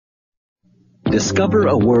Discover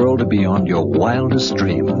a world beyond your wildest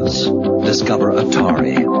dreams. Discover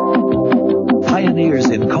Atari. Pioneers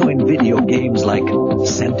in coined video games like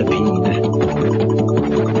Centipede,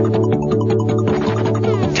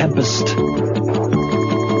 Tempest,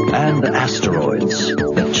 and Asteroids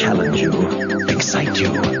that challenge you, excite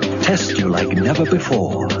you, test you like never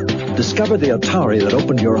before. Discover the Atari that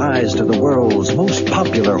opened your eyes to the world's most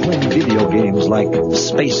popular home video games like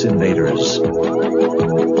Space Invaders,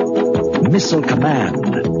 Missile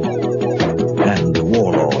Command, and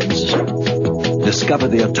Warlords. Discover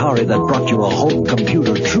the Atari that brought you a home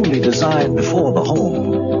computer truly designed for the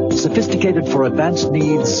home. Sophisticated for advanced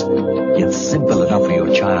needs, yet simple enough for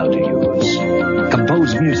your child to use.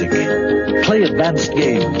 Compose music, play advanced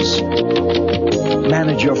games,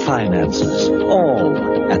 manage your finances,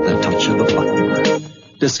 all at the touch of a button.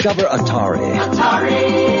 Discover Atari.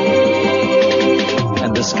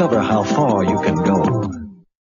 And discover how far you can go.